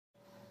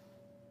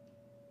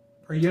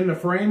Are you in the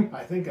frame?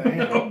 I think I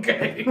am.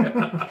 Okay.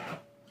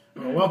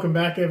 Well, welcome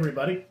back,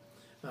 everybody.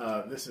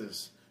 This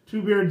is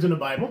Two Beards in a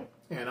Bible,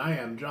 and I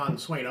am John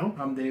Swaino.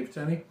 I'm Dave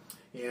Tenney.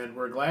 And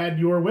we're glad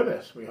you are with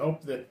us. We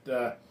hope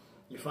that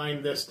you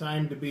find this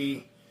time to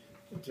be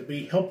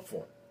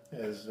helpful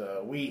as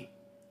we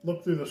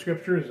look through the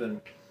Scriptures and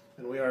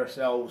we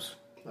ourselves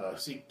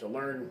seek to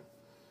learn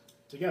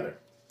together.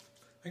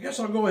 I guess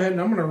I'll go ahead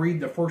and I'm going to read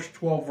the first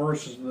 12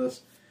 verses of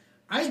this.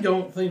 I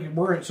don't think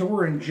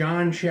we're in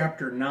John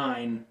chapter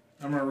 9.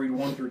 I'm going to read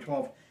 1 through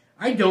 12.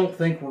 I don't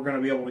think we're going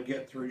to be able to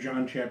get through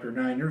John chapter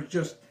 9. There's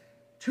just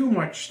too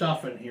much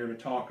stuff in here to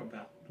talk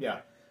about. Yeah.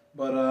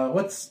 But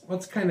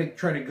let's kind of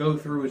try to go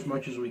through as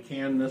much as we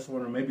can this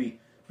one, and maybe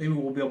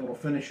we'll be able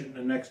to finish it in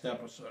the next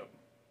episode.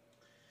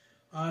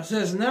 It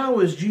says, "Now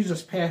as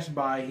Jesus passed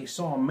by, he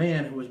saw a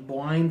man who was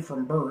blind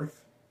from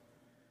birth.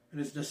 And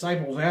his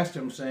disciples asked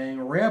him,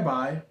 saying,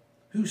 'Rabbi,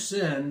 who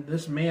sinned,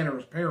 this man or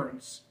his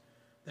parents,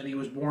 that he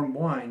was born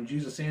blind?'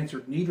 Jesus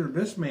answered, 'Neither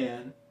this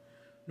man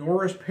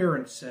nor his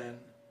parents sinned,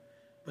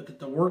 but that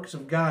the works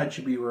of God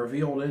should be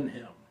revealed in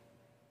him.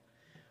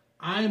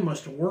 I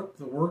must work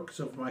the works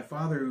of my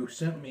Father who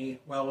sent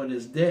me while it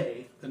is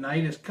day. The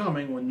night is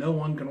coming when no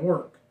one can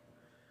work.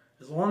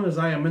 As long as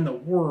I am in the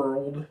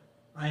world,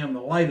 I am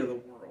the light of the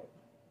world.'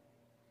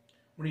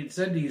 When he had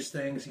said these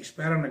things, he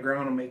spat on the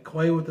ground and made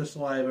clay with the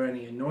saliva, and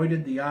he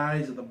anointed the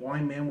eyes of the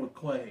blind man with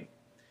clay.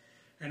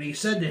 And he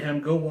said to him,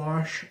 'Go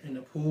wash in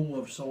the pool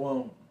of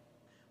Siloam,'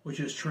 which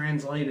is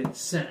translated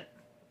sent.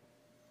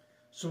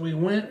 So he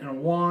went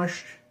and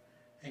washed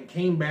and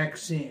came back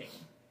seeing.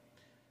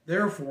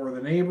 Therefore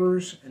the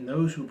neighbors and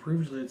those who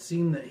previously had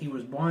seen that he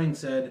was blind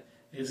said,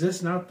 'Is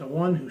this not the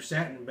one who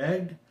sat and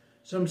begged?'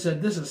 Some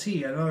said, 'This is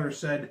he,' and others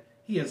said,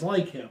 'He is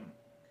like him.'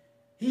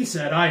 He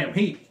said, 'I am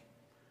he.'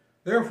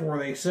 Therefore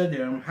they said to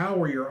him, 'How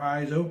were your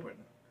eyes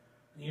opened?'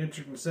 And he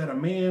answered and said, 'A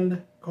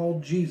man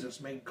called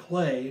Jesus made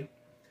clay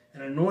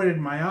and anointed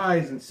my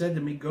eyes and said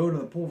to me, Go to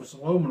the pool of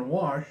Siloam and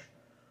wash.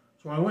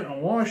 So I went and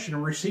washed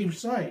and received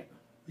sight.'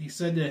 He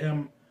said to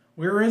him,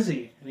 'Where is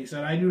he?' And he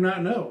said, 'I do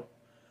not know.'"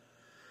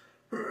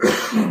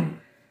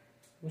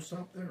 We'll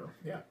stop there.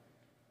 Yeah.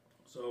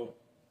 So,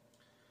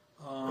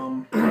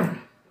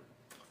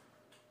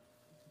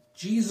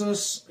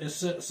 Jesus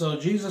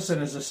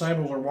and his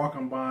disciples are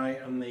walking by,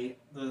 and the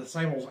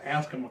disciples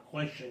ask him a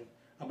question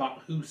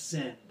about who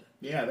sinned.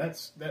 Yeah,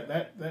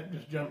 that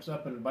just jumps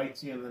up and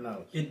bites you in the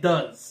nose. It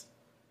does.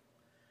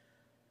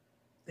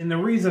 And the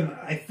reason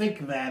I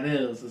think that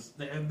is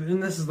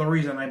and this is the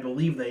reason I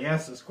believe they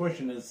asked this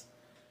question, is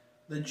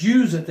the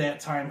Jews at that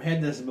time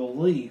had this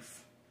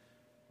belief,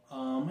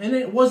 and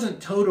it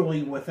wasn't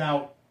totally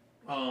without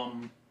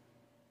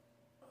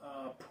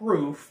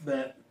proof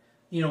that,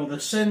 the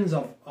sins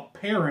of a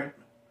parent,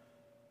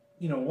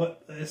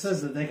 what it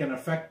says that they can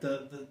affect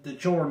the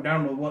children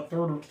down to what,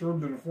 third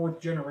and fourth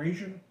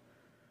generation.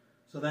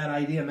 So that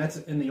idea, and that's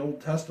in the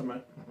Old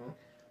Testament.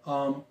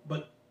 Mm-hmm.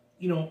 But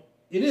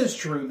it is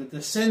true that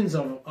the sins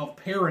of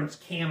parents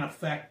can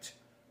affect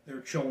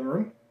their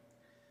children.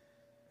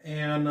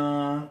 And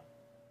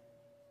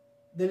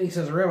then he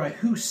says, "Rabbi,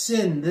 who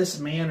sinned, this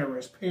man or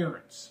his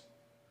parents?"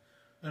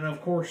 And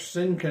of course,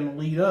 sin can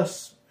lead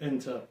us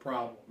into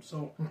problems.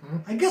 So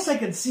I guess I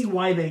could see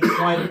why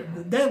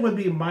that would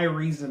be my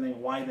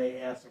reasoning why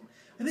they asked him.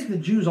 I think the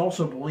Jews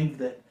also believed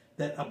that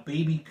a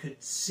baby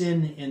could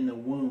sin in the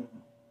womb.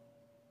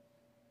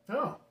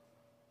 Oh.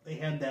 They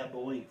had that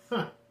belief.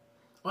 Huh.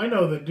 I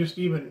know that just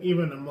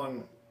even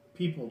among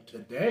people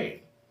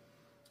today,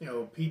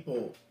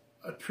 people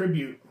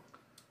attribute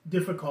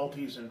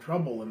difficulties and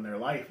trouble in their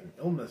life and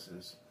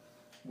illnesses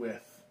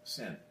with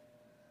sin.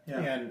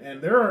 Yeah.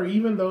 And there are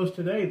even those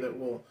today that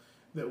will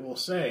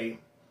say,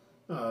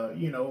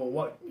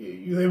 what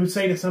they would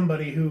say to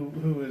somebody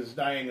who is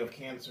dying of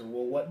cancer,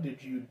 well, what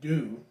did you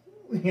do,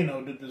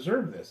 to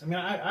deserve this? I mean,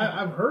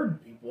 I've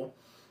heard people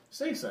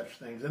say such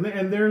things,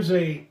 and there's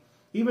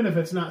even if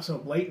it's not so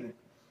blatant,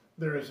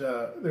 there's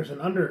an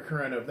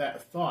undercurrent of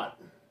that thought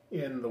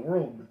in the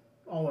world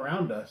all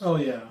around us. Oh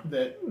yeah,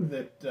 that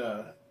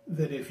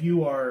if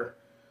you are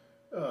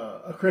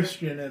a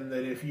Christian, and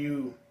that if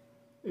you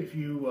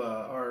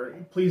are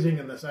pleasing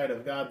in the sight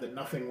of God, that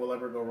nothing will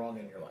ever go wrong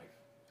in your life.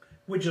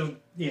 Which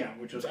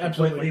is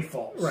completely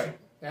false. Right.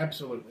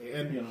 Absolutely.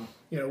 And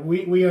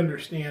we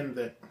understand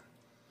that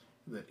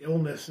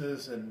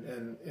illnesses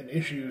and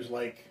issues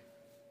like,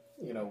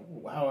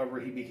 however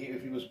he became,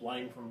 if he was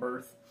blind from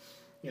birth,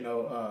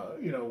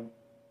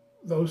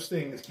 those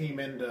things came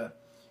into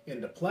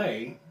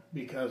play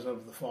because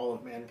of the fall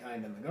of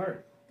mankind in the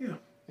garden. Yeah.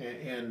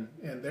 And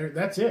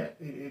that's it.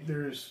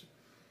 There's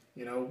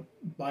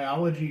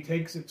biology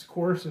takes its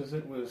course as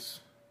it was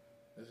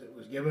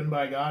given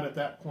by God at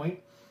that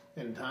point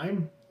in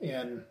time,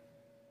 and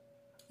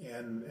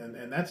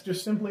that's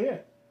just simply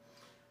it.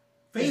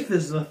 Faith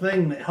is the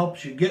thing that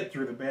helps you get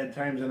through the bad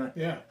times, and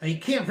you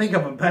can't think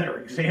of a better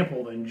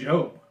example than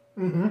Job.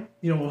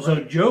 Mm-hmm.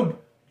 So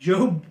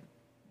Job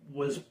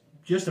was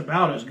just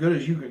about as good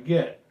as you could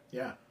get.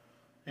 Yeah,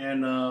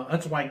 and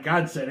that's why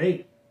God said,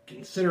 "Hey,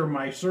 consider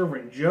my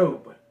servant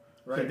Job.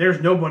 Right. Said,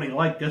 there's nobody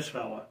like this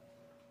fella.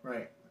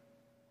 Right.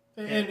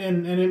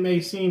 And it may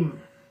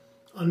seem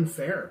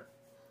unfair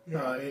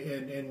Yeah.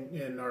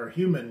 in our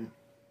human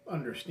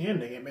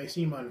understanding. It may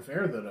seem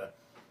unfair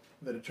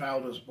that a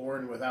child is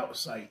born without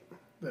sight,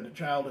 that a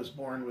child is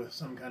born with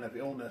some kind of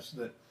illness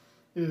that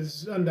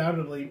is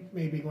undoubtedly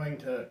maybe going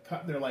to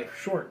cut their life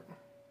short.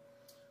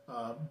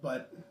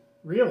 But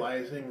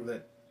realizing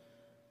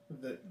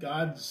that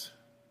God's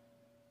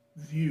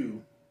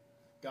view,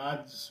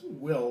 God's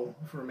will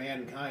for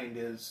mankind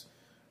is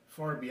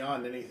far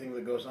beyond anything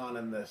that goes on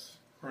in this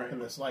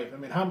life. I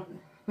mean, how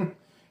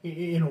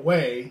in a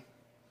way,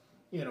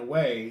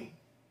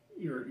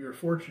 you're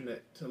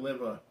fortunate to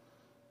live a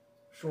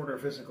shorter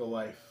physical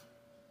life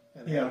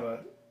and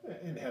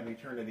have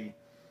eternity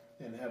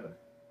in heaven.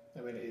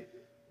 I mean,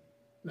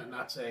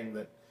 not saying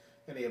that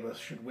any of us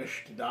should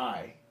wish to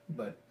die,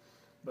 but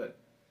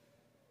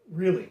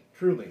really,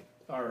 truly,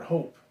 our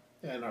hope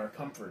and our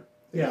comfort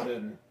is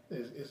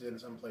in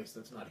some place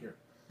that's not here.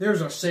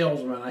 There's a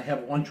salesman, I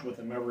have lunch with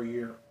him every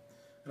year.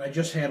 And I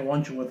just had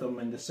lunch with him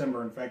in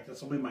December. In fact,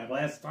 this will be my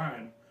last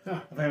time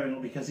of having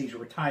him because he's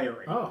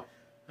retiring. Oh.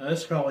 Now,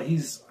 this fellow,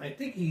 I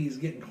think he's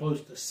getting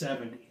close to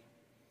 70.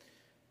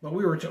 But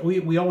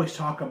we always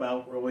talk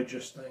about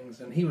religious things,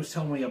 and he was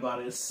telling me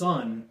about his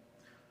son,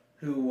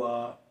 who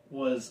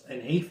was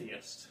an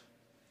atheist.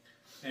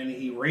 And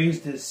he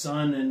raised his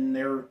son, and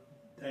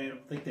I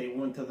think they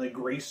went to the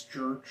Grace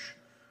Church,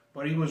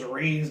 but he was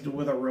raised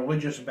with a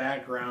religious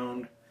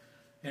background.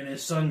 And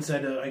his son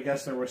said, I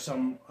guess there was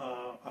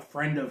a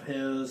friend of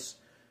his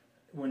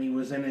when he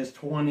was in his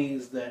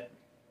 20s that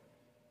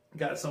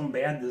got some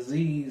bad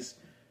disease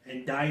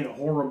and died a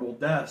horrible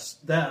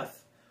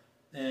death.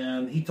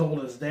 And he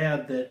told his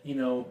dad that,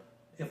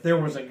 if there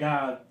was a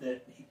God,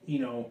 that,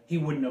 he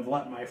wouldn't have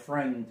let my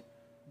friend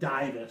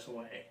die this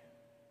way.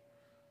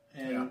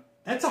 And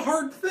that's a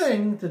hard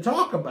thing to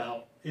talk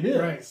about. It is.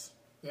 Right.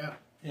 Yeah.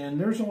 And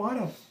there's a lot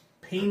of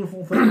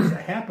painful things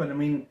that happen. I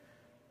mean,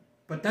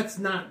 but that's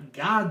not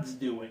God's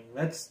doing.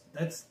 That's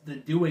the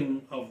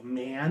doing of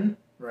man.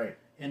 Right.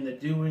 And the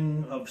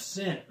doing of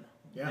sin.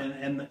 Yeah.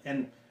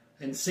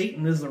 And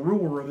Satan is the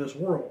ruler of this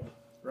world.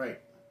 Right.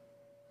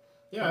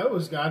 Yeah, it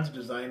was God's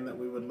design that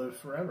we would live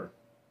forever.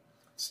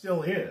 It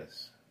still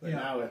is, but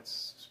now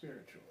it's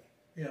spiritually.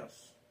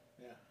 Yes.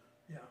 Yeah.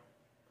 Yeah.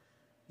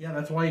 Yeah,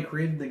 that's why he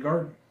created the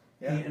garden.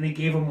 Yeah. And he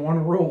gave them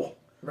one rule.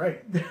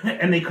 Right.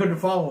 And they couldn't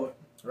follow it.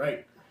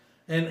 Right.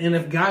 And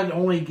if God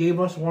only gave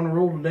us one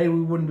rule today,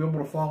 we wouldn't be able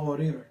to follow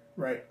it either.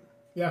 Right.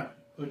 Yeah.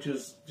 Which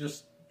is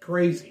just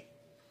crazy.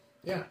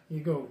 Yeah. You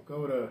go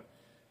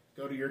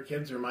to your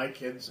kids or my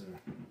kids and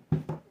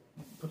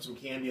put some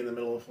candy in the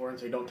middle of the floor and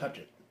say, "Don't touch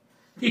it."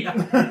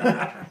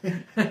 Yeah.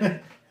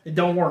 It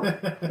don't work.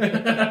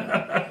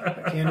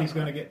 Candy's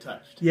going to get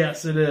touched.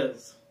 Yes, it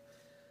is.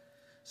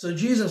 So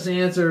Jesus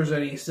answers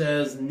and he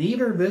says,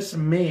 "Neither this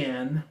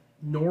man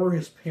nor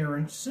his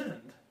parents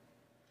sinned."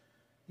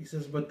 He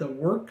says, "But the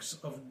works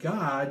of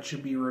God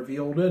should be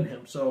revealed in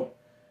him." So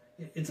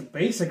it's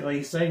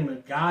basically saying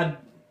that God,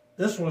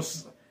 this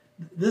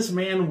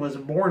man was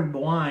born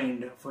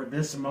blind for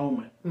this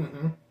moment.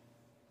 Mm-hmm.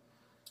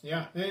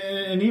 Yeah,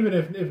 and even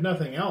if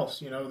nothing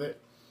else,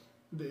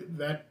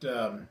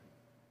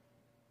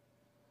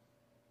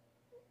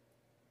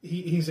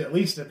 he's at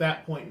least at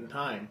that point in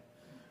time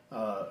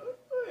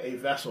a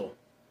vessel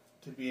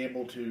to be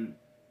able to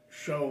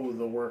show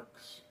the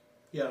works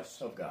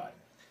of God.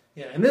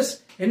 Yeah, and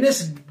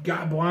this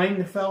God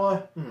blind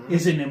fella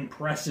is an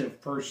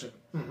impressive person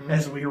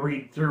as we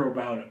read through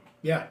about him.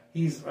 Yeah,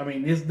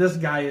 this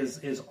guy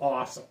is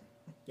awesome.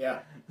 Yeah.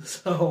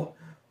 So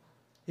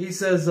he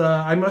says,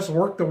 "I must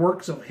work the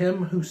works of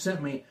him who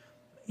sent me."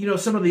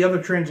 Some of the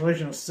other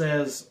translations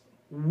says,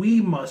 "We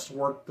must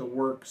work the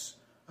works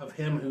of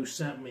him who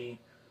sent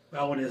me.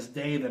 Well, it is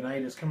day, the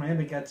night is coming." I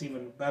think that's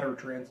even better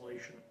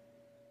translation.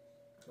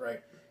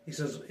 Right. He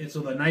says,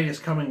 "So the night is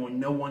coming when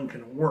no one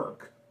can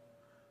work."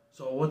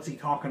 So what's he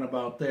talking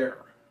about there?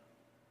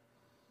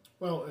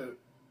 Well,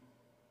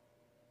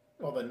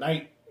 the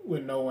night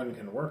when no one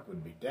can work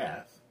would be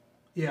death.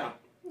 Yeah.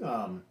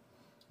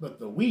 But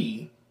the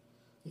we,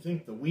 you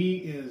think the we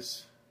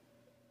is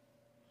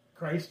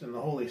Christ and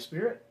the Holy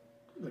Spirit,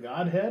 the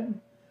Godhead,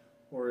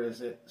 or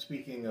is it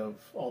speaking of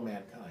all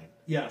mankind?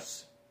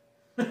 Yes.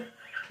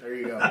 There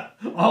you go.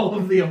 All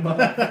of the above,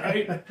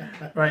 right?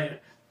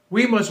 Right.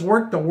 "We must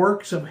work the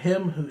works of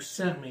him who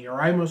sent me,"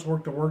 or "I must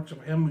work the works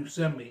of him who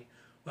sent me.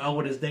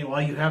 Well, it is day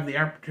while you have the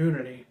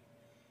opportunity.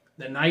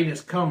 The night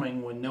is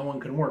coming when no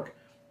one can work."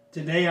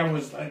 Today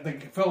the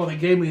fellow that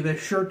gave me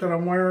this shirt that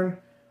I'm wearing,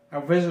 I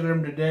visited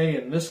him today,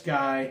 and this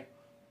guy,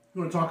 you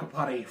want to talk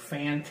about a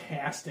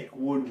fantastic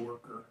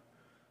woodworker.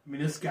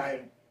 This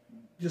guy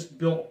just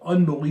built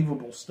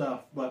unbelievable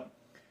stuff, but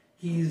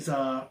he's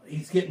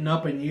getting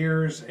up in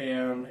years,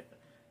 and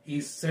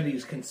he said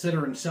he's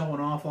considering selling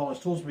off all his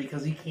tools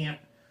because he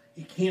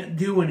can't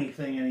do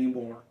anything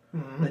anymore.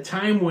 Mm-hmm. The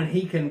time when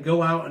he can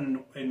go out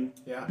and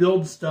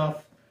build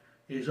stuff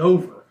is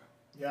over.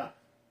 Yeah.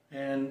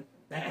 And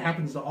that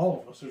happens to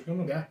all of us. There's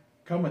going to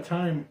come a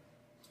time.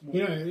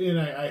 And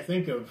I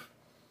think of,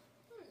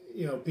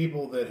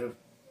 people that have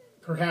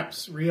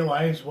perhaps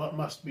realized what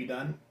must be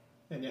done,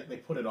 and yet they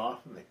put it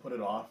off, and they put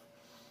it off.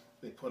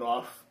 They put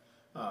off,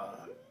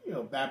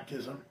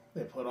 baptism.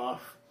 They put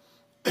off,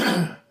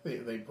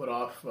 they put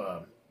off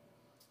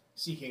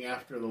seeking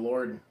after the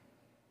Lord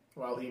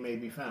while He may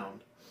be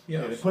found.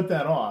 Yes. They put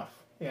that off,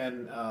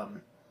 and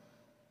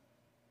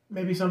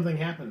maybe something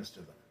happens to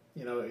them.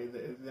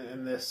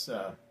 In this,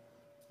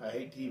 I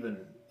hate to even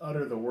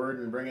utter the word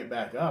and bring it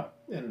back up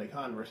in the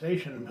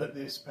conversation, but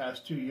these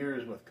past 2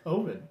 years with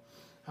COVID,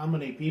 how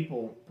many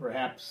people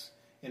perhaps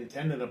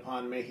intended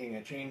upon making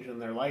a change in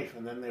their life,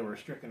 and then they were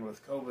stricken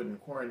with COVID and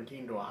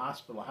quarantined to a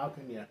hospital? How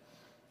can you?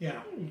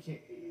 Yeah.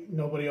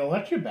 Nobody will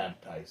let you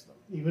baptize them,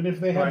 even if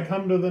they had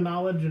come to the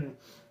knowledge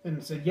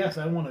and said, "Yes,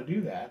 I want to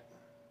do that."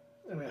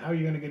 I mean, how are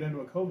you going to get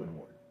into a COVID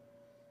ward?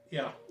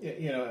 Yeah.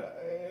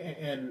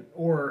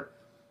 Or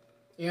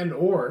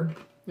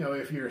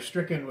if you're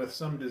stricken with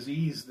some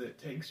disease that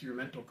takes your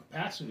mental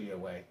capacity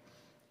away,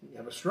 you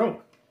have a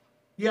stroke.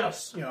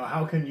 Yes.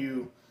 How can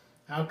you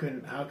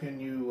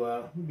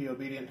be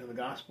obedient to the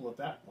gospel at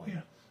that point?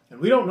 Yeah. And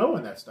we don't know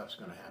when that stuff's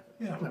going to happen.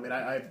 Yeah. I mean,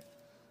 I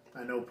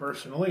know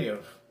personally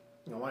of,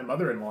 my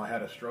mother-in-law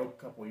had a stroke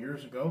a couple of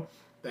years ago.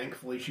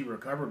 Thankfully, she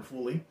recovered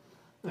fully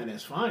and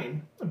is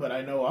fine. But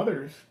I know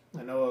others.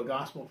 I know a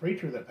gospel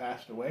preacher that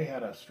passed away,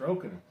 had a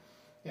stroke,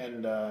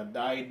 and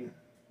died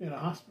in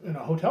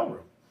a hotel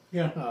room.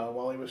 Yeah.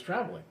 While he was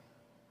traveling.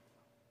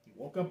 He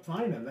woke up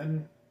fine and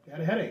then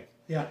had a headache.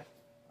 Yeah.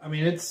 I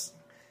mean, it's...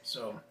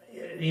 So...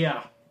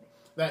 Yeah.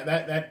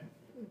 That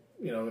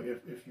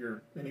if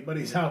you're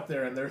anybody's out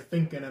there and they're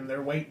thinking and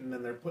they're waiting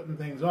and they're putting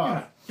things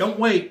off... Don't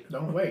wait.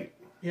 Don't wait.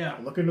 Yeah.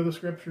 Look into the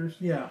scriptures.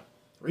 Yeah.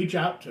 Reach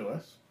out to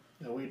us.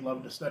 We'd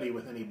love to study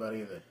with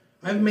anybody that...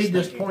 I've made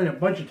this point a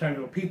bunch of times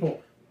with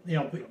people,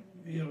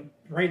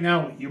 right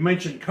now, you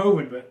mentioned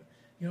COVID, but,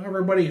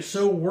 everybody is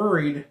so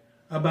worried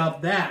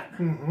about that.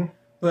 Mm-hmm.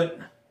 But,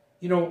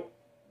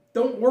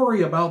 don't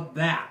worry about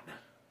that.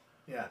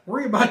 Yeah.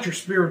 Worry about your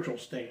spiritual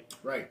state.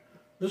 Right.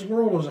 This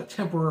world is a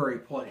temporary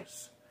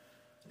place.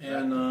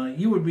 Exactly. And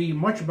you would be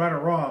much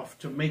better off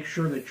to make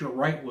sure that you're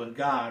right with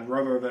God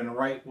rather than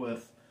right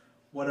with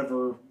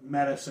whatever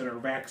medicine or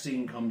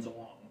vaccine comes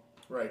along.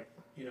 Right.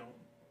 You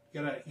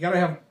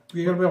gotta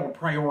be able to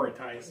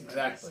prioritize.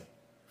 Exactly. Things.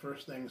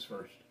 First things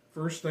first.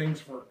 First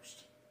things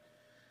first.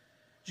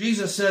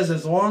 Jesus says,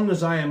 as long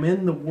as I am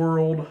in the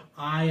world,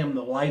 I am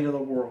the light of the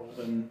world.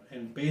 And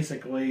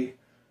basically,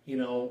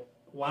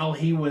 while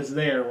he was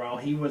there, while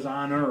he was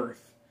on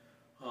earth,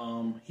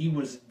 he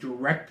was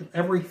direct.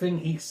 Everything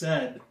he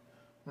said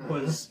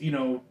was,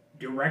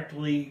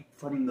 directly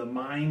from the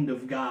mind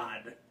of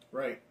God.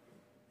 Right.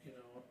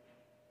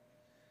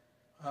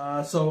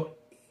 So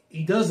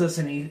he does this,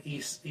 and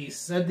he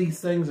said these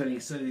things, and he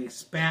said he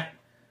spat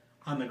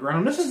on the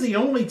ground. This is the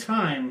only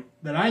time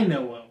that I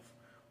know of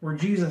where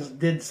Jesus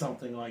did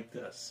something like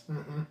this.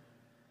 Mm-hmm.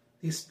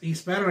 He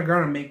spat on the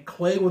ground and made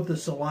clay with the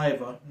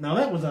saliva. Now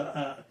that was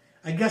I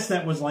guess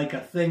that was like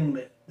a thing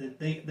that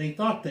they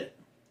thought that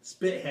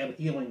spit had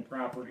healing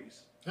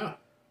properties. Oh.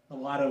 A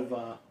lot of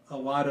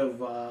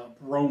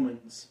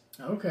Romans.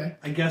 Okay.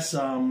 I guess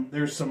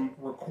there's some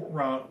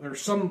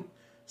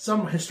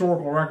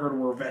historical record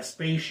where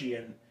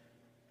Vespasian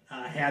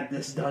had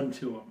this done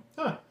to him.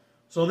 Huh.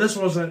 So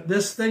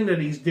this thing that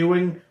he's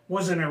doing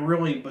wasn't a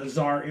really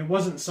bizarre. It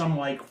wasn't some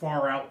like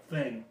far out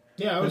thing.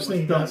 Yeah, I was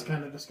thinking that's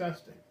kind of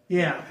disgusting.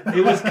 Yeah,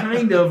 it was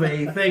kind of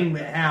a thing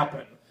that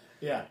happened.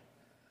 Yeah.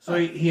 So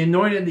he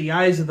anointed the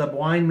eyes of the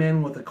blind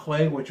man with the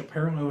clay, which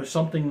apparently was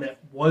something that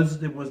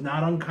was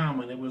not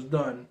uncommon. It was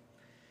done.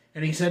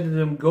 And he said to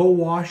them, "Go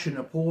wash in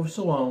the pool of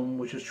Siloam,"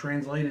 which is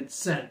translated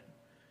 "sent."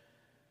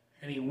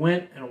 And he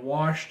went and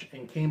washed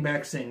and came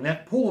back saying,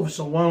 that pool of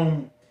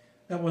Siloam,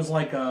 that was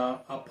like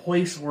a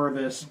place where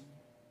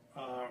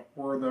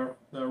where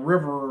the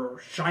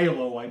river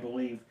Shiloh, I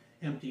believe,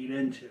 emptied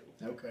into.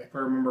 Okay. If I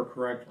remember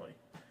correctly.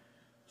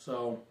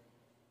 So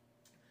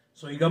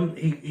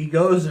he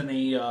goes and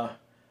he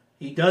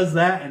does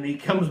that, and he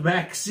comes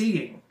back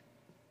seeing.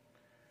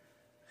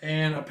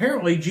 And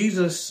apparently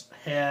Jesus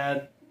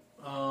had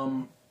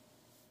gone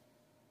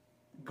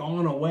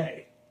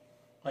away.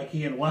 Like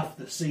he had left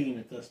the scene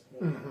at this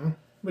point. Mm-hmm.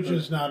 Which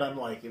is not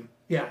unlike him.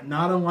 Yeah,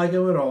 not unlike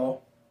him at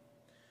all.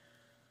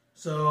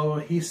 So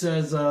he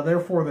says,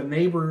 therefore the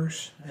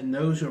neighbors and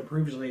those who had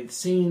previously had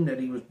seen that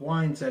he was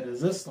blind said,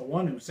 "Is this the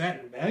one who sat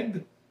and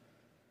begged?"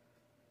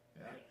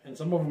 Yeah. And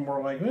some of them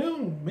were like,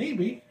 "Well,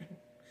 maybe."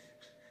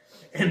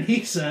 And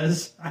he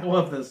says, I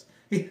love this.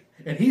 He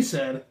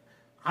said,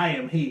 "I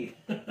am he."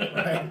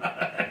 Right.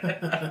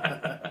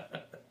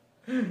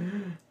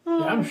 Yeah,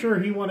 I'm sure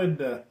he wanted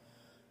to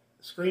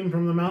scream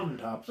from the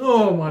mountaintops.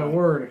 Oh, my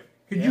word.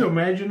 Could you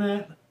imagine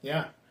that?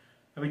 Yeah.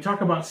 I mean,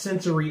 talk about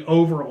sensory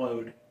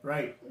overload.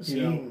 Right.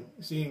 Seeing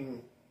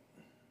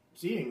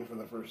for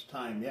the first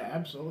time. Yeah,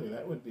 absolutely.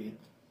 That would be.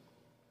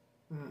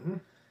 Mm-hmm.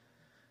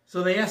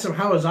 So they asked him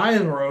how his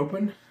eyes were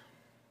open.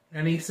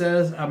 And he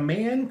says, a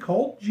man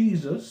called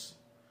Jesus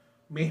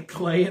made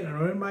clay and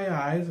anointed my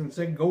eyes and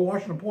said, go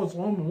wash in the pool of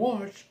Siloam and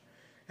wash.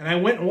 And I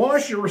went and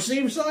washed and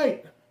received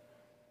sight.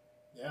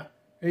 Yeah.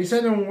 And he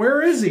said to him,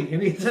 where is he?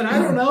 And he said, I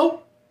don't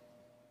know.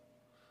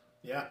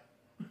 Yeah.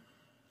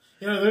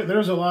 You know,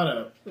 there's a lot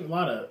of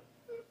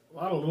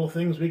little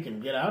things we can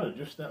get out of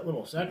just that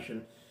little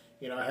section.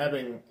 You know,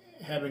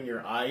 having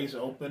your eyes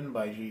opened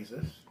by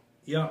Jesus.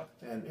 Yeah.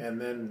 And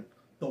then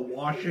the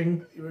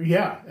washing.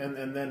 Yeah,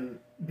 and then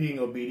being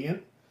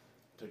obedient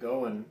to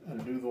go and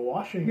do the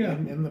washing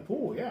in the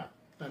pool. Yeah.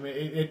 I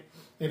mean,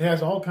 it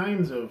has all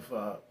kinds of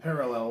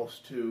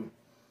parallels to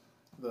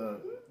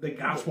the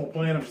gospel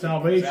plan of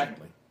salvation.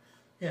 Exactly.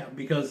 Yeah,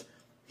 because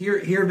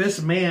here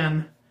this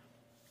man,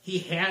 he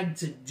had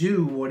to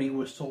do what he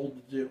was told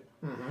to do.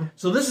 Mm-hmm.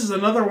 So this is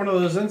another one of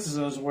those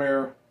instances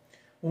where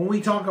when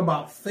we talk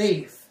about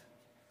faith,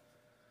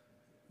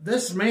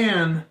 this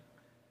man,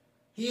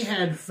 he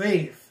had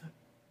faith,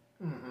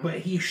 but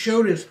he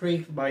showed his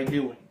faith by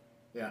doing.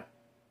 Yeah.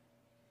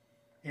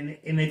 And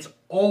it's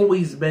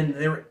always been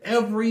there.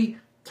 Every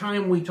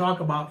time we talk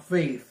about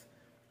faith,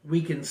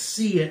 we can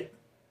see it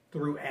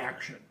through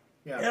action.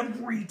 Yeah.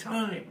 Every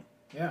time.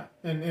 Yeah.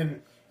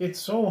 And it's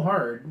so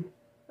hard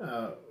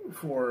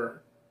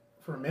for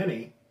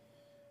many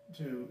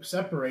to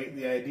separate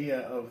the idea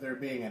of there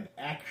being an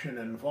action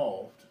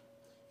involved.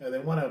 You know, they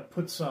want to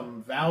put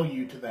some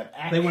value to that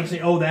action. They want to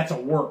say, "Oh, that's a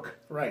work."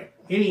 Right.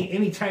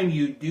 Any time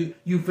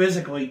you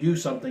physically do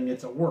something,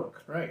 it's a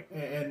work. Right.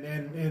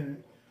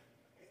 And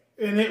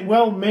it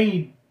well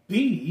may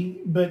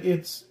be, but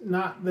it's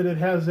not that it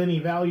has any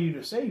value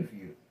to save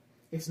you.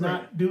 It's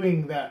not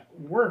doing that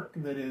work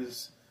that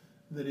is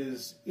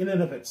in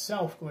and of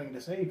itself going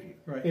to save you.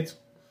 Right.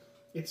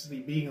 It's the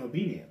being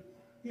obedient.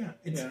 Yeah.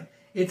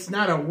 It's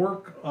not a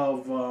work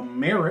of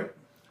merit.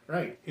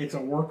 Right. It's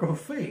a work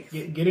of faith.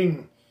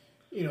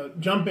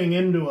 Jumping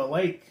into a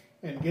lake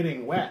and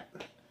getting wet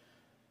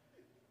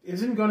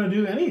isn't going to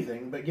do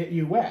anything but get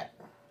you wet.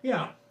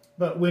 Yeah.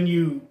 But when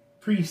you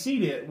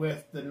precede it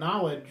with the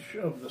knowledge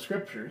of the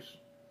Scriptures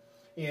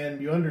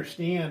and you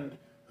understand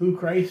who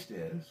Christ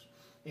is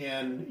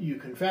and you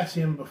confess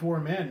Him before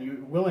men,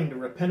 you're willing to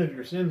repent of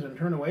your sins and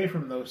turn away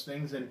from those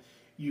things, and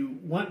you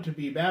want to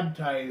be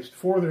baptized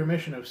for the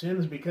remission of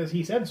sins because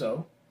He said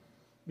so,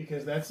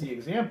 because that's the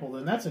example,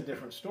 then that's a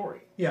different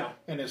story. Yeah.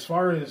 And as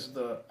far as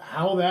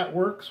how that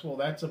works, well,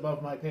 that's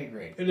above my pay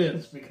grade. It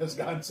is. It's because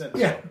God said so.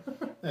 Yeah.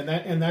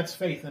 and that's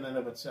faith in and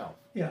of itself.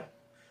 Yeah.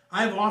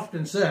 I've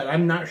often said,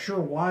 I'm not sure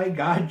why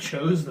God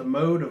chose the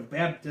mode of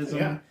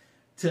baptism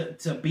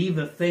to be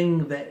the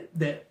thing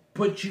that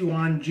puts you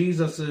on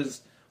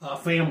Jesus's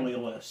family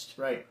list.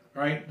 Right.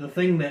 Right? The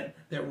thing that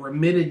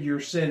remitted your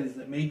sins,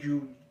 that made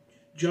you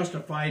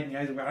justified in the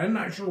eyes of God. I'm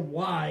not sure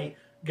why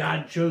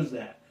God chose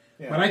that.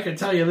 Yeah. But I can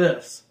tell you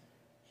this.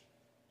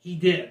 He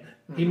did.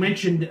 Mm-hmm. He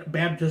mentioned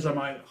baptism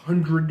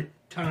 100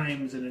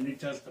 times in the New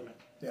Testament.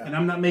 Yeah. And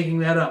I'm not making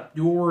that up.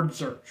 Do a word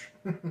search.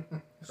 Right.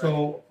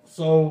 So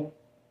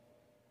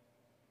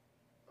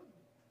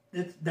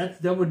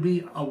that would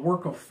be a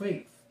work of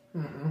faith.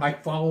 Mm-hmm. By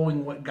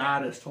following what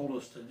God has told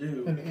us to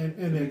do and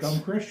to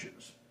become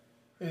Christians.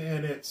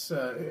 And it's,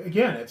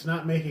 again, it's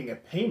not making a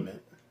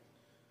payment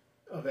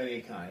of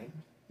any kind.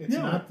 It's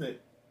not that,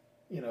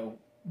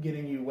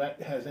 getting you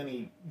wet has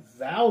any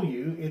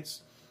value.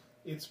 It's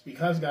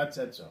because God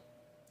said so.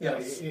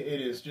 Yes.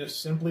 It is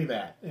just simply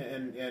that.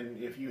 And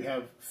if you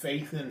have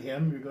faith in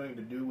Him, you're going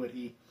to do what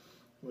He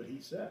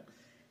said.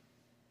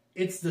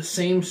 It's the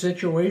same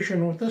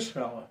situation with this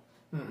fella.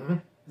 Mm-hmm.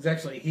 It's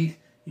actually,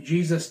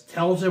 Jesus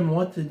tells him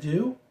what to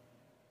do,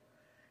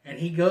 and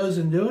he goes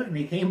and do it, and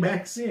he came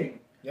back seeing.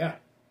 Yeah.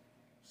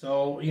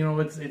 So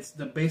it's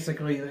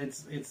basically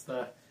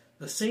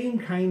the same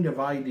kind of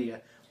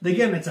idea.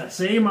 Again, it's the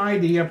same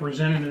idea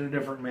presented in a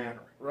different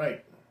manner.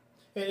 Right.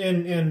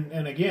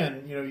 And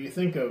again, you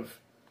think of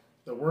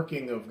the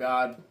working of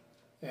God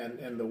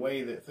and the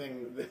way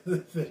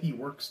that He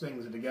works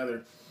things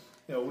together.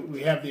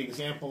 We have the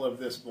example of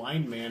this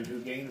blind man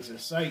who gains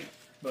his sight,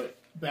 but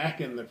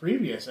back in the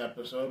previous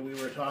episode, we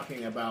were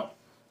talking about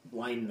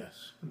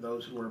blindness,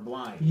 those who are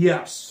blind.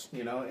 Yes.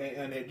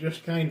 And it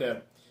just kind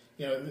of,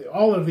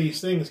 all of these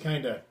things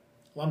kind of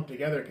lump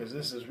together because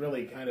this is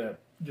really kind of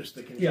just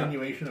the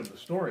continuation of the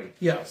story.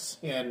 Yes.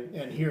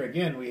 And here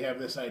again, we have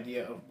this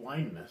idea of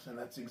blindness, and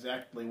that's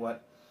exactly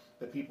what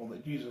the people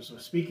that Jesus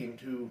was speaking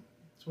to,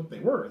 it's what they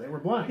were. They were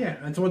blind. Yeah,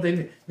 that's what they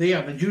did.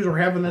 The Jews were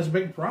having this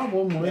big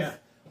problem with,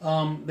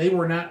 they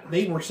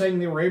were saying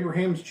they were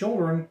Abraham's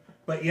children,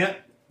 but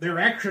yet their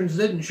actions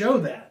didn't show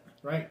that.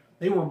 Right.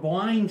 They were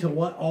blind to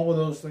what all of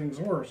those things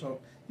were.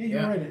 So,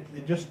 you're right.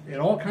 It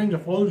all kind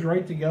of flows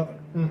right together.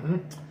 Mm-hmm.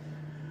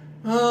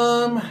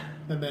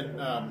 And then,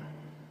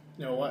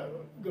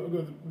 go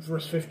to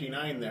verse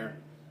 59 there.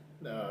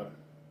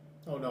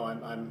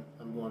 I'm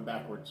going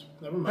backwards.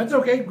 Never mind. That's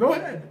okay. Go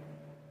ahead.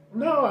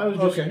 No, I was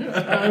just okay.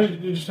 I was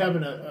just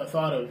having a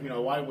thought of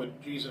why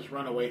would Jesus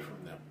run away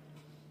from them?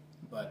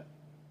 But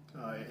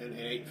in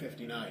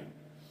 8:59,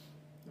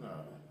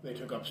 they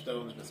took up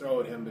stones to throw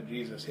at him, but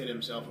Jesus hid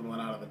himself and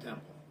went out of the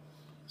temple.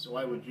 So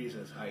why would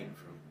Jesus hide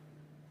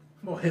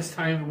Well, his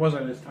time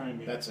wasn't his time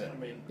yet. That's it. I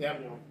mean,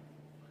 Yep.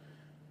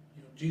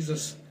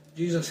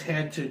 Jesus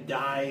had to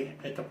die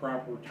at the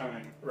proper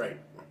time. Right.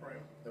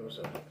 There was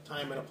a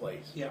time and a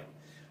place. Yeah.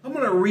 I'm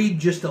going to read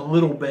just a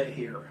little bit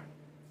here.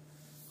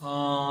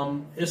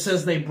 It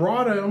says they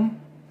brought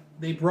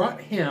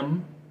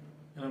him,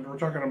 and we're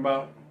talking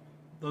about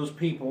those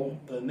people,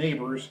 the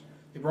neighbors,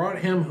 they brought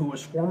him who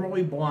was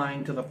formerly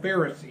blind to the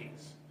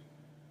Pharisees.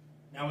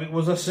 Now it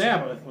was a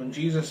Sabbath when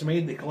Jesus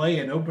made the clay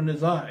and opened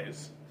his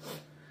eyes.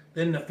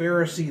 Then the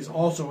Pharisees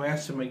also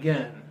asked him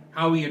again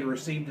how he had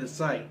received his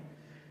sight.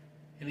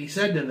 And he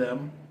said to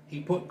them, he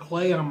put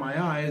clay on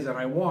my eyes, and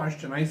I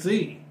washed, and I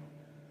see.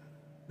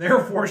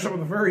 Therefore some of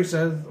the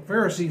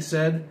Pharisees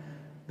said,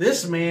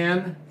 this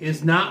man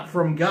is not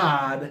from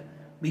God,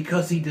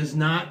 because he does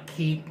not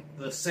keep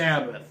the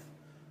Sabbath.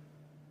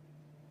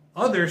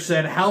 Others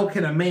said, how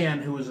can a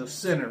man who is a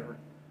sinner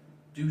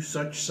do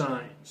such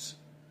signs?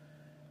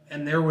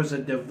 And there was a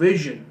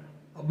division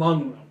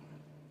among them.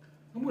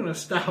 I'm going to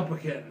stop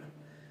again.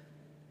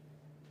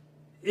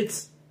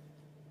 This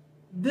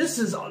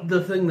is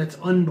the thing that's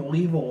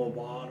unbelievable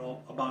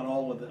about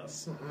all of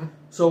this. Mm-hmm.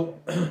 So,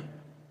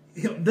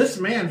 this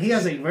man, he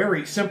has a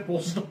very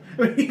simple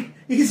story.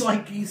 He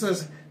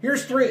says,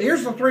 here's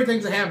the three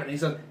things that happened. He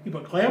says, he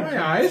put clay on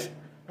my eyes,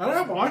 and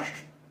I washed,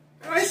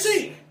 and I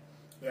see.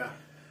 Yeah.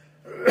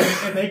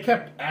 And they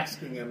kept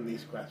asking him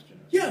these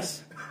questions.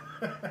 Yes.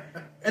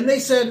 And they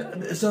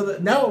said, so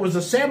that now it was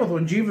a Sabbath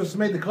when Jesus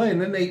made the clay,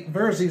 and then the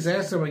Pharisees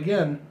asked him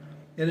again,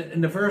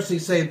 and the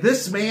Pharisees say,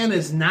 this man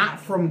is not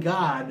from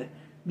God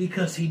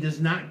because he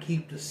does not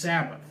keep the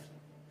Sabbath.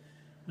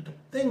 But the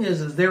thing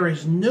is there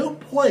is no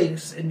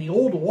place in the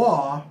old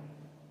law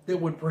that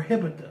would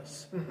prohibit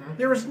this. Mm-hmm.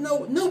 There is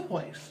no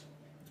place.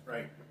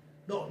 Right.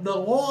 The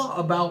law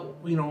about,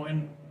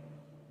 and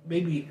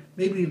maybe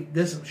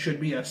this should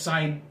be a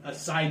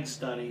side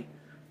study,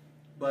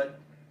 but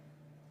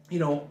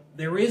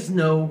there is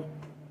no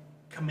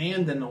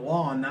command in the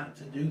law not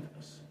to do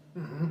this.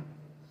 Mm-hmm.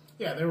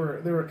 Yeah, there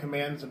were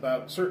commands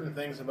about certain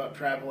things about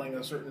traveling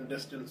a certain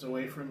distance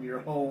away from your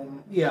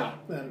home. Yeah,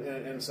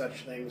 and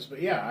such things.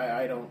 But yeah,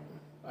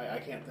 I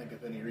can't think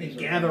of any reason. And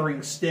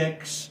gathering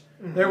sticks.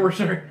 Mm-hmm. There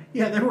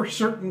were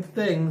certain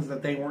things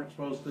that they weren't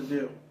supposed to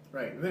do.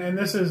 Right, and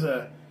this is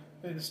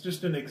it's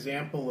just an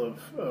example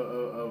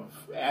of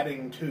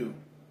adding to.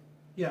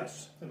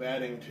 Yes. Of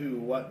adding to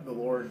what the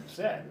Lord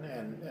said,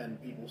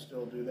 and people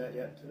still do that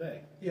yet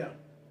today. Yeah.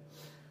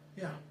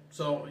 Yeah.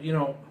 So,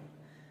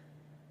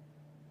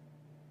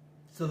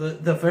 so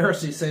the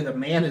Pharisees say the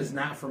man is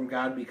not from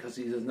God because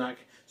he does not.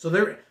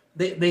 So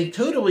they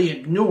totally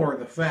ignore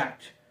the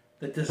fact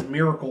that this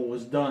miracle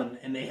was done,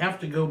 and they have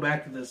to go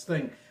back to this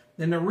thing.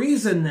 And the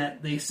reason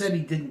that they said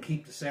he didn't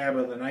keep the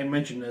Sabbath, and I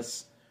mentioned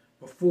this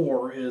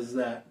before, is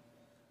that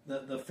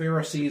the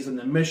Pharisees and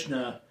the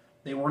Mishnah,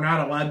 they were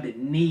not allowed to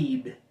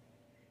knead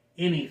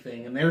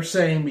anything. And they're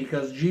saying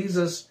because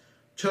Jesus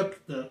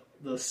took the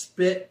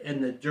spit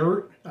and the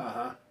dirt,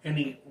 and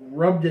he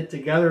rubbed it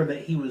together,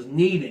 that he was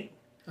kneading.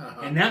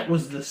 And that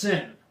was the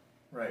sin.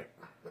 Right.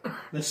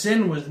 The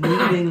sin was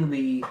kneading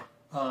the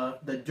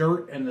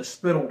dirt and the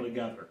spittle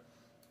together.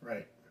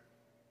 Right.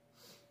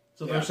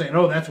 So they're saying,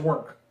 oh, that's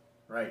work.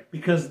 Right.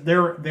 Because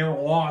their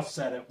law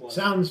said it was.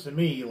 Sounds to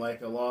me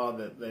like a law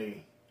that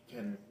they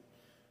can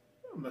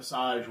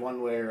massage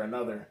one way or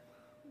another.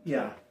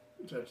 Yeah.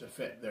 To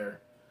fit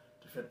their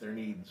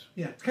needs.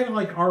 Yeah, it's kind of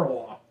like our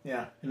law.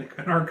 Yeah. In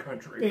our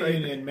country.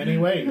 Right? In many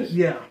ways.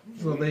 Yeah.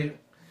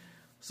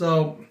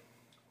 So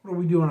what are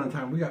we doing on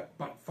time? We got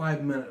about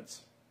 5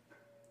 minutes.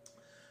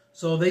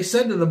 So they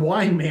said to the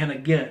blind man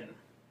again,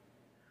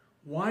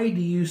 why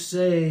do you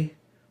say,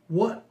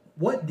 what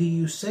do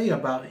you say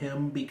about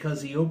him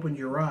because he opened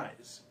your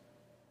eyes?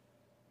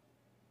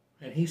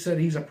 And he said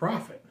he's a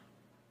prophet.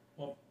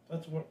 Well,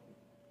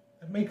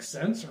 that makes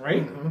sense,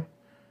 right? Mm-hmm.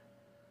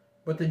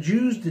 But the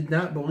Jews did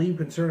not believe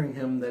concerning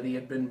him that he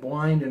had been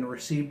blind and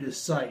received his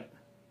sight,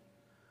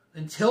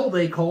 until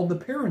they called the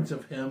parents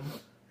of him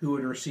who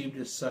had received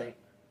his sight.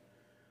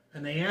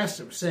 And they asked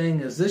him,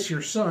 saying, is this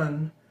your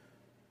son,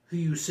 who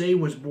you say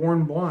was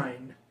born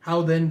blind?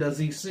 How then does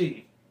he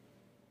see?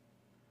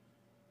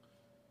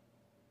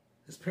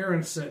 His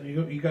parents said,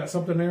 you got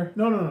something there?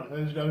 No. I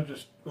was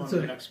just going to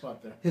the next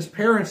spot there. His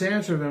parents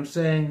answered them,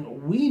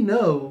 saying, we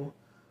know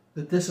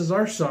that this is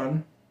our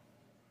son,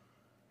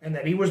 and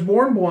that he was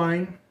born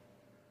blind,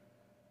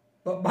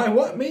 but by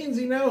what means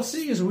he now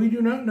sees we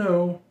do not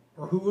know,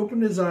 or who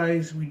opened his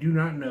eyes we do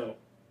not know.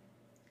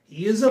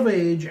 He is of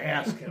age,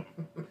 ask him.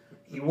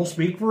 He will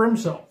speak for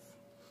himself.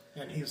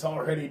 And he's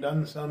already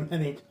done so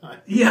many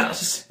times.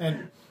 Yes.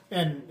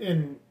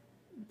 And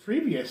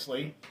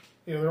previously,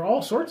 there are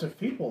all sorts of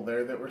people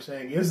there that were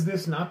saying, is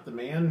this not the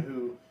man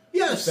who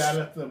sat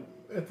at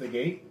the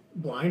gate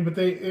blind? But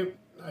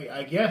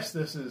I guess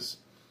this is,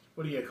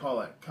 what do you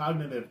call it,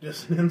 cognitive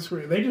dissonance,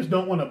 where they just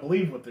don't want to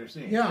believe what they're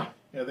seeing. Yeah.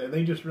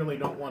 They just really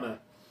don't want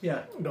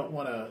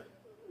to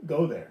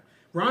go there.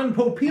 Ron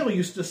Popeil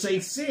used to say,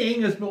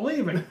 seeing is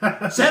believing.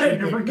 Said it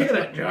to forget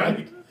it,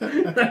 John.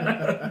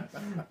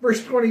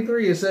 Verse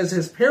 23, it says,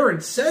 his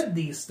parents said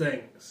these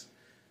things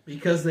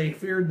because they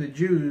feared the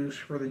Jews,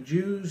 for the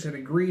Jews had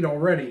agreed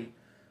already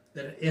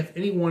that if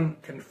anyone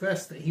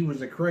confessed that he was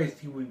the Christ,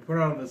 he would be put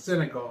out of the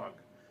synagogue.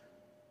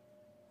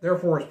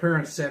 Therefore his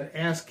parents said,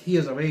 he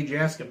is of age,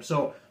 ask him.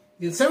 So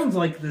it sounds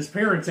like his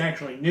parents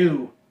actually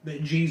knew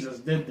that Jesus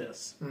did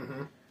this.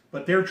 Mm-hmm.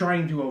 But they're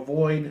trying to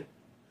avoid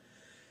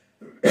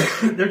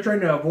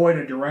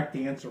a direct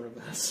answer of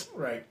this.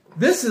 Right.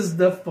 This is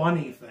the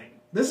funny thing.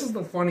 This is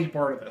the funny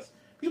part of this.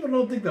 People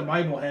don't think the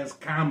Bible has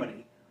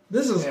comedy.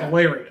 This is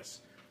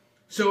hilarious.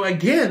 So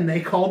again, they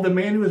called the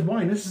man who was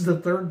blind. This is the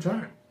third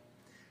time.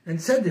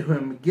 And said to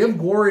him, give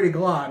glory to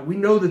God. We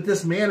know that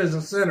this man is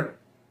a sinner.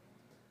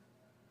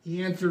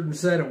 He answered and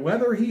said,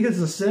 whether he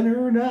is a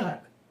sinner or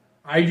not,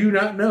 I do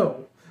not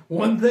know.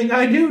 One thing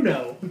I do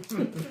know.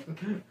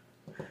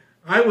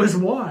 I was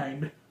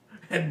blind,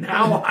 and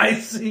now I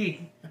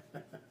see.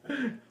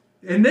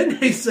 And then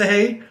they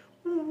say,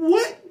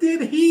 what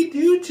did he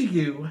do to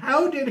you?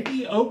 How did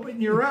he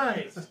open your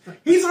eyes?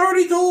 He's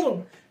already told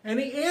them. And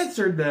he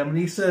answered them, and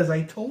he says,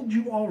 I told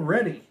you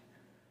already,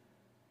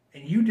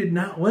 and you did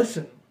not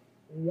listen.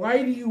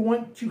 Why do you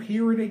want to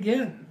hear it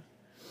again?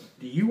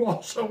 Do you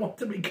also want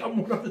to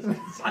become one of his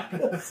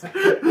disciples?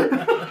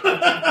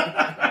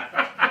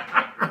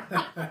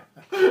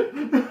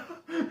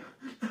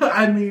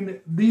 I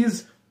mean,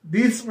 these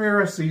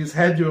Pharisees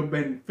had to have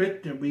been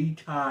fit to be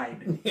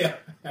tied. Yeah,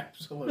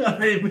 absolutely.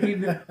 I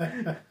mean,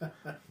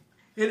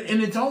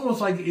 and it's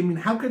almost like, I mean,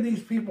 how could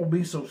these people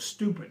be so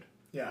stupid?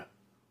 Yeah,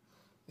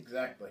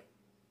 exactly.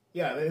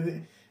 Yeah,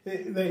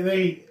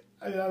 they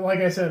like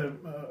I said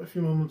a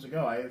few moments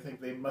ago, I think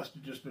they must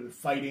have just been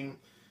fighting.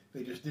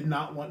 They just did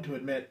not want to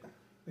admit.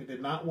 They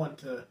did not want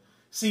to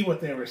see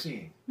what they were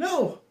seeing.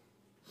 No.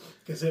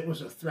 Because it was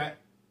a threat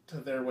to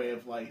their way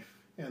of life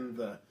and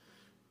the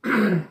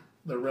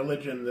the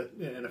religion that,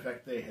 in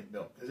effect, they had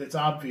built. Because it's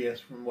obvious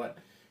from what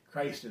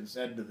Christ had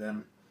said to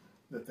them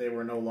that they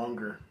were no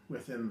longer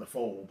within the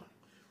fold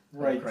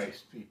of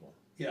Christ's people.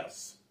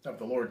 Yes. Of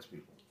the Lord's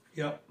people.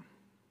 Yep.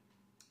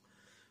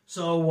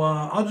 So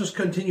I'll just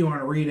continue on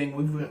reading.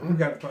 We've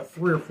got about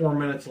 3 or 4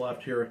 minutes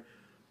left here.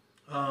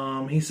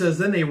 He says,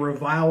 then they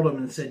reviled him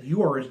and said,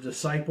 you are his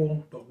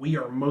disciple, but we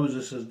are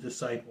Moses'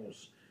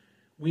 disciples.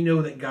 We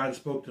know that God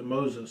spoke to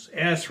Moses.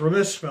 As for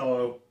this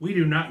fellow, we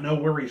do not know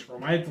where he's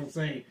from. I have to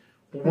say,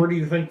 well, where do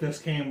you think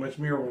this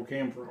miracle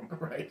came from?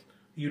 Right.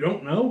 You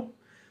don't know?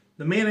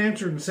 The man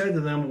answered and said to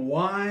them,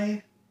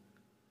 why,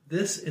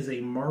 this is a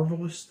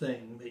marvelous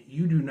thing that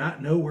you do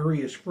not know where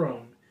he is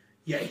from,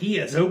 yet he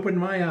has opened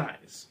my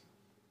eyes.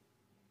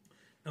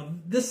 Now,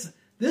 this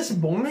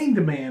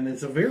blind man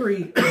is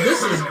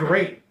this is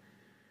great.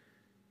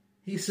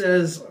 He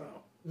says,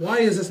 why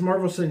is this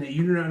marvelous thing that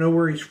you do not know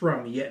where he's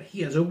from, yet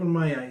he has opened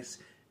my eyes?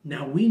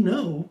 Now we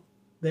know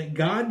that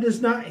God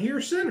does not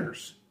hear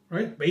sinners,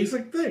 right?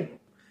 Basic thing.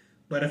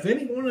 But if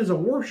anyone is a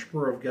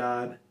worshiper of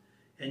God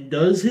and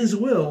does his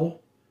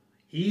will,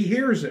 he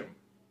hears him.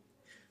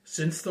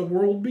 Since the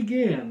world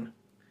began,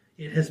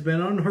 it has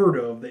been unheard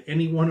of that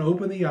anyone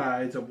open the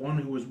eyes of one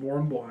who was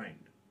born blind.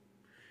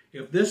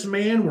 If this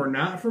man were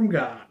not from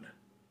God,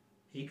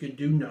 he could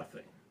do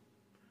nothing.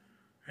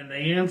 And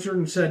they answered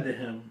and said to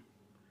him,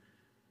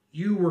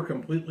 you were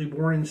completely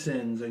born in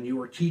sins, and you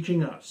were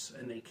teaching us.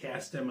 And they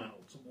cast him out.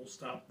 So we'll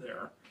stop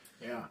there.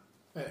 Yeah.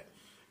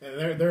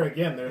 And there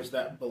again, there's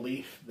that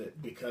belief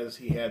that because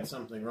he had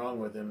something wrong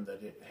with him,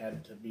 that it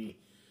had to be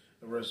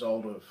a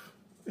result of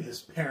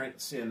his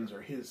parents' sins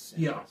or his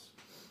sins. Yeah.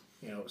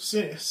 You know,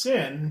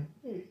 sin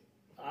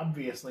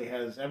obviously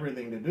has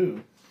everything to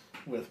do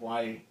with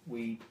why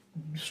we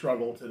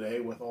struggle today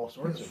with all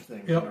sorts of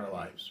things in our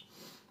lives,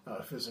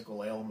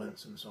 physical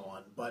ailments and so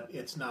on. But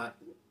it's not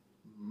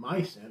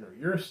my sin or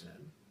your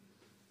sin.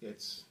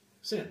 It's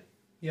sin.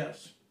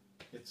 Yes.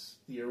 It's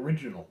the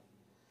original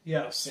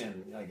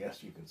sin, I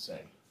guess you could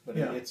say. But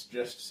it's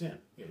just sin.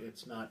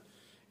 It's not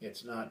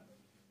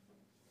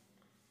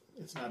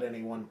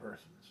any one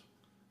person's.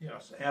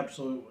 Yes,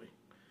 absolutely.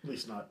 At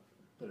least not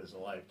that is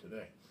alive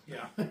today.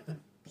 Yeah.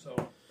 So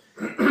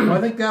I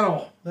think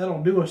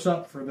that'll do us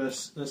up for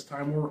this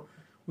time.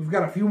 We've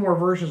got a few more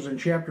verses in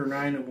chapter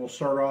 9 that we'll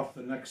start off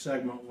the next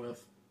segment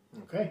with.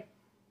 Okay.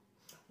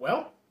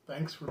 Well,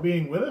 thanks for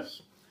being with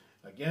us.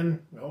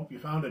 Again, we hope you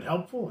found it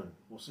helpful, and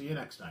we'll see you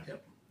next time.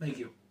 Yep. Thank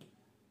you.